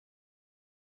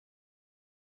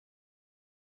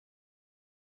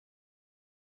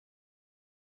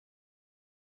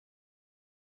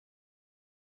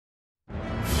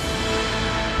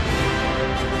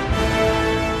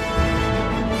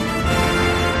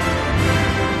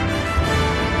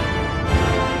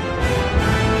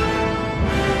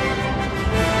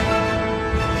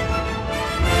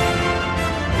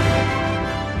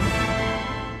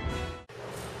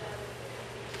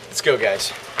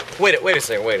guys. Wait a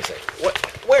second. Where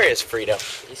is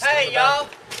Frito? Hey, y'all.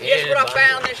 Guess what I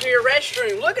found in this here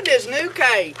restroom? Look at this new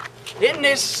cave. Isn't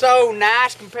this so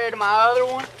nice compared to my other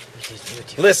one?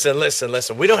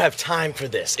 Listen. We don't have time for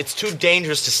this. It's too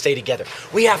dangerous to stay together.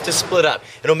 We have to split up.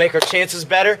 It'll make our chances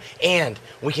better, and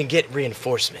we can get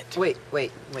reinforcement. Wait.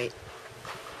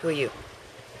 Who are you?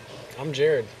 I'm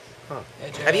Jared. Huh.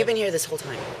 Hey, Jared. Have you been here this whole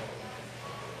time?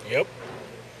 Yep.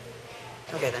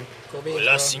 Okay, then.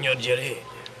 Hola, Senor Jared.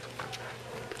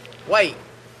 Wait,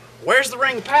 where's the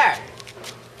ring of power?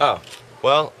 Oh,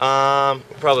 well,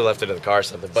 we probably left it in the car or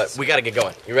something, but we gotta get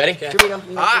going. You ready? Okay. Here we go.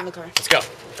 You All right. in the car. Let's go.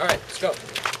 All right, let's go.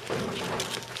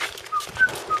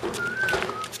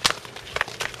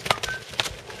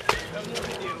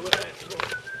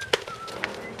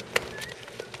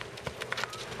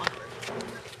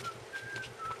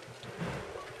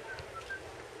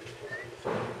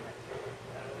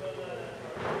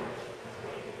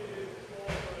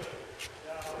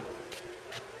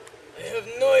 I have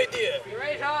no idea.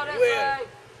 Where?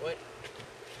 What?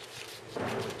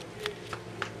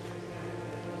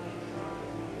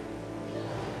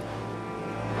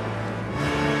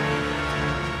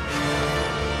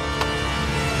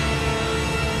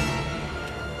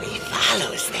 We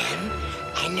follows them,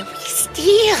 and we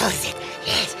steals it.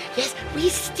 Yes, we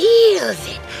steals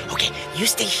it. Okay, you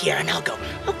stay here and I'll go.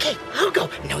 Okay, I'll go.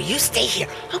 No, you stay here.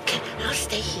 Okay, I'll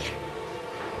stay here.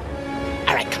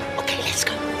 All right, come on. Okay, let's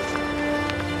go.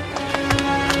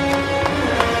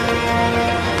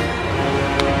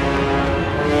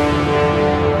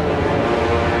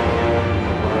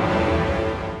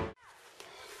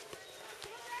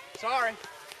 Sorry.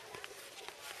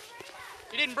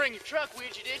 You didn't bring your truck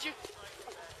with you, did you?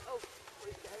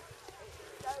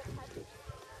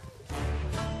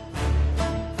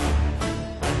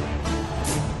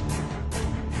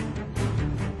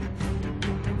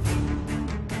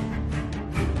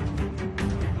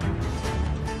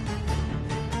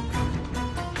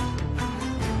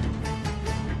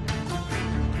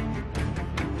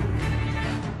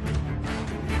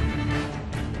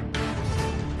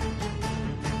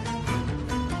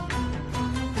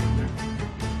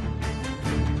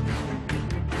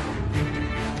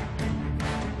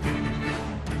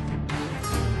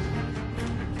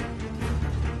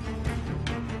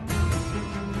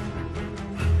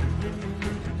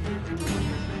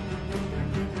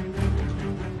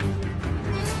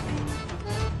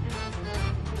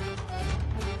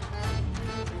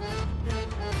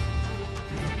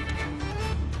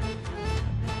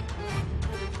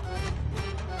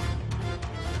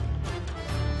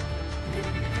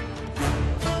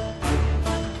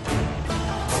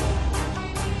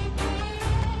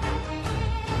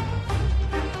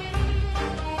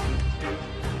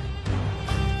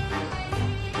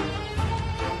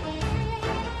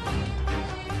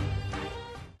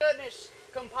 Goodness,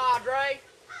 compadre.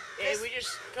 Yeah, we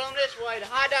just come this way. The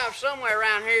hideout somewhere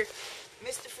around here.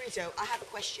 Mr. Frito, I have a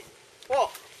question.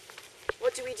 What?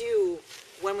 What do we do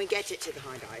when we get it to the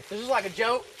high dive? This is like a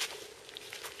joke.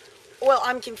 Well,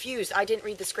 I'm confused. I didn't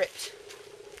read the script.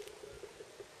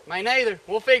 Me neither.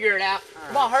 We'll figure it out. All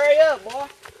Come on, hurry up, boy.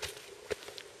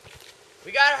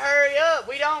 We gotta hurry up.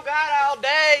 We don't got all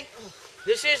day.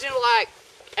 This isn't like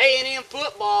A&M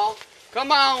football.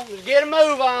 Come on, let's get a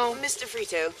move on. Mr.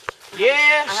 Frito,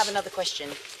 Yes. I have another question.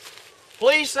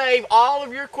 Please save all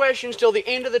of your questions till the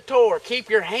end of the tour. Keep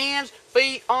your hands,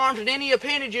 feet, arms, and any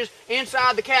appendages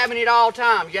inside the cabin at all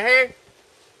times. You hear?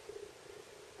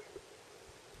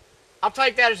 I'll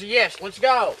take that as a yes. Let's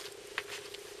go.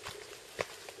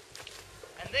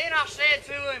 And then I said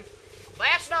to him,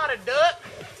 that's not a duck.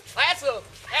 That's a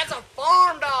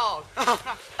farm dog.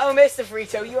 Oh, Mr.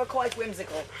 Frito, you are quite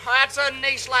whimsical. That's a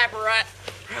knee slapper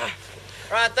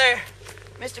right there.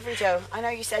 Mr. Frito, I know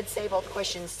you said save all the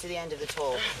questions to the end of the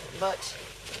tour, but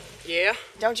Yeah?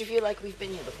 don't you feel like we've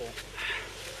been here before?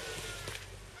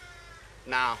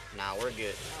 No, we're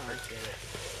good. We're good.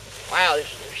 Wow, this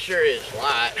sure is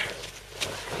light.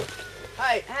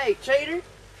 Hey, cheater.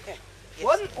 Yeah.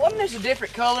 Wasn't this a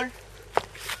different color?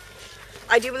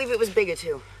 I do believe it was bigger,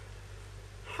 too.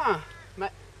 Huh.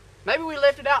 Maybe we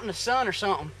left it out in the sun or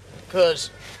something. Because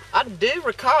I do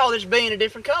recall this being a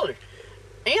different color.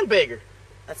 And bigger.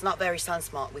 That's not very sun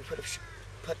smart. We could have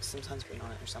put some sunscreen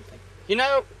on it or something. You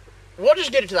know, we'll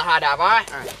just get it to the high dive, all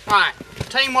right? All right. All right.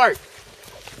 Teamwork.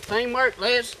 Teamwork,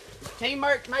 Liz.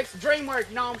 Teamwork makes the dream work,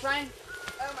 you know what I'm saying?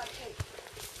 Oh, my cake.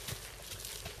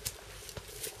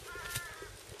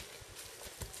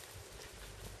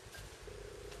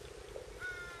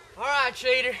 All right,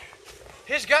 cheater.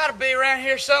 It's got to be around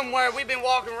here somewhere. We've been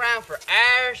walking around for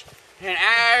hours and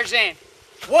hours, and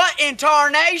What in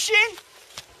tarnation?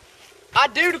 I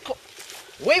do declare.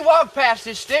 We walked past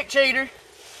this stick cheater.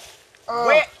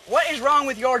 What is wrong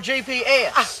with your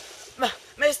GPS?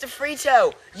 Mr.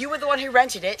 Frito, you were the one who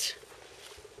rented it.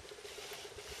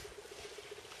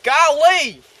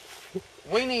 Golly!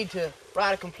 We need to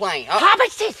write a complaint.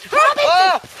 Robertson!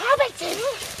 Robertson!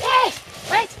 Yes!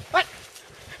 What?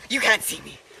 You can't see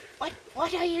me.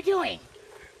 What are you doing?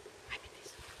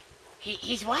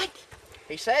 He's what?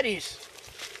 He said he's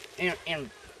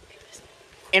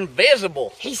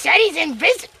invisible. He said he's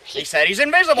invisible. He said he's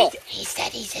invisible. He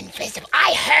said he's invisible.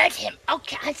 I heard him.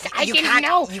 Okay, I didn't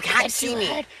know. You can't that see you me.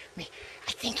 heard me.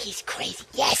 I think he's crazy.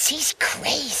 Yes, he's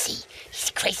crazy.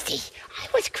 He's crazy. I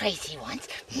was crazy once.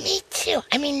 Me too.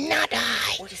 I mean, not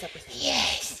I. What is up with him?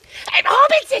 Yes.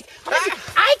 Robertson,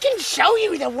 I can show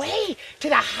you the way to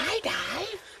the high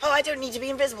dive. Oh, I don't need to be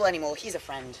invisible anymore. He's a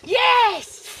friend.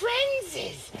 Yes,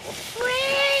 Friendses.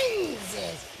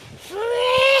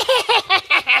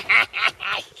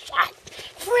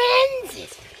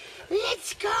 Friendses.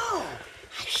 Let's go.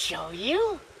 I'll show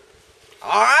you.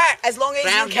 All right. As long as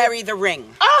Sounds you carry the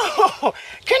ring. Oh,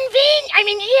 convenient. I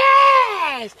mean,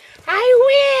 yes, I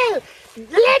will.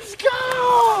 Let's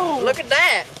go. Look at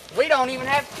that. We don't even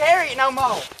have to carry it no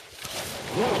more.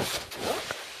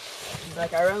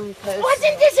 Like our own person.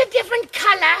 Wasn't this a different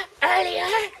color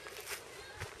earlier?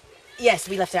 Yes,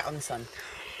 we left it out on the sun.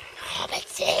 Hobbit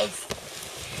says.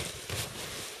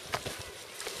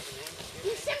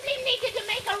 You simply needed to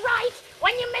make a right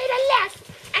when you made a left,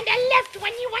 and a left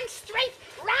when you went straight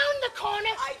round the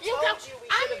corner. You go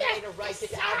under the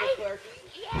side.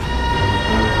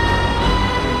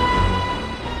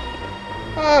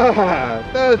 Ah,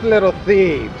 those little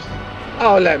thieves.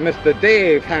 I'll let Mr.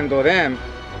 Dave handle them.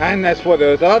 And as for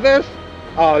those others,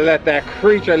 I'll let that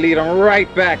creature lead them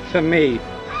right back to me.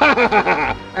 Ha ha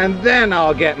ha! And then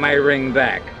I'll get my ring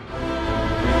back.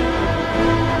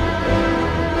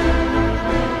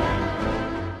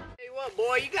 Hey, what,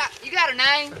 boy? You got a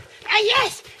name?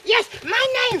 Yes. My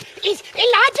name is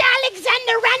Elijah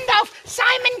Alexander Randolph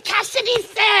Simon Cassidy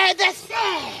the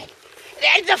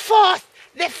third, the fourth,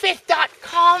 the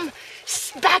fifth.com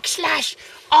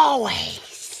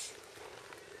 /always.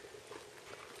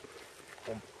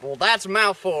 Well, that's a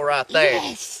mouthful right there.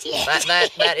 Yes.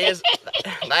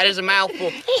 That is a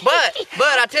mouthful. But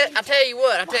I tell you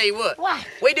what. What?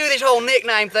 We do this whole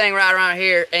nickname thing right around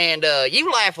here, and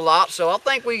you laugh a lot, so I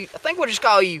think we'll just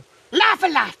call you.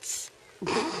 Laugh-a-lots.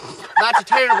 That's a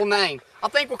terrible name. I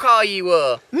think we'll call you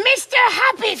Mr.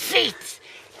 Happy Feet.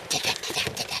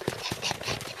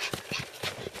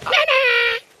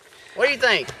 What do you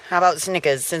think? How about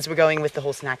Snickers, since we're going with the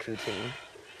whole snack food theme?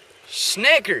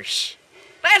 Snickers.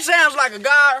 That sounds like a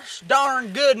gosh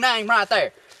darn good name right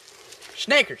there.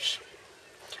 Snickers.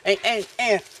 And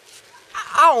I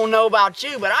don't know about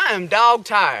you, but I am dog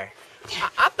tired.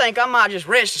 I think I might just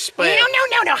rest a spell.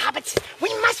 No, Hobbits.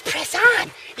 We must press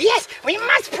on. Yes, we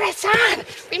must press on.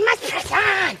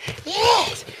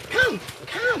 Yes, come.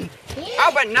 Yes.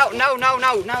 Oh, but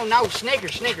no,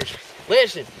 Snickers.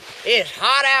 Listen, it's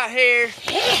hot out here.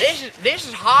 Yes. This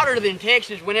is hotter than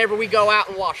Texas whenever we go out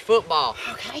and watch football.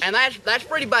 Okay. And that's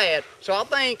pretty bad. So I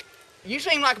think you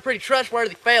seem like a pretty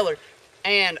trustworthy feller,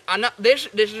 and I know this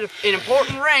is an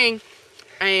important ring,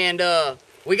 and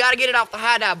we got to get it off the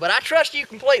high dive. But I trust you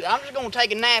completely. I'm just gonna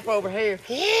take a nap over here.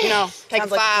 Yes. You know, take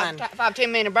Sounds a like a plan. 5-10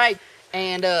 minute break.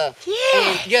 And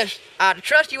Yes. just I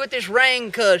trust you with this ring,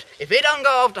 because if it doesn't go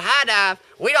off the high dive,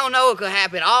 we don't know what could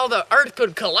happen. All the earth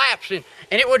could collapse, and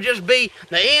it would just be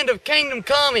the end of kingdom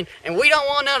coming, and we don't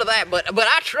want none of that. But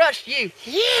I trust you,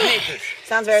 Yes. Snickers.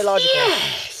 Sounds very logical.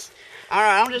 Yes. All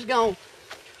right, I'm just gonna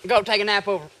go take a nap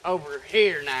over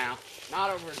here now, not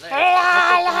over there.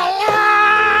 La la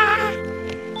la.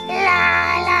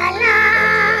 La la la.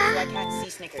 I can't see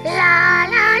Snickers. La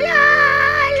la la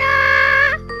la.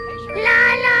 La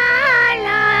la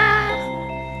la.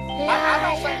 I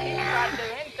don't think you can try to do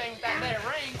anything with that there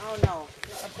ring. Oh no,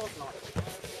 of course not.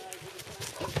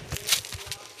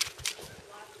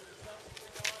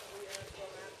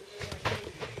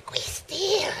 We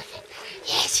steal it.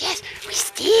 Yes, we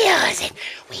steal it.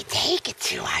 We take it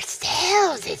to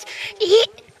ourselves.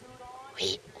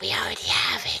 We already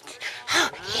have it. Oh,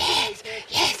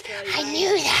 yes, I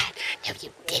knew that. No,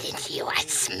 you didn't. You are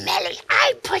smelly.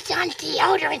 I put on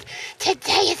deodorant.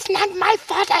 Today it's not my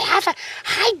fault I have a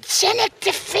hygienic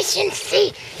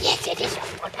deficiency. Yes, it is your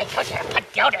fault. I told you to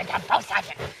put deodorant on both sides.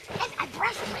 Yes, I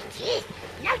brushed my teeth.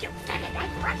 No, you didn't. I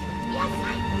brushed. Yes,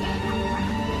 I did.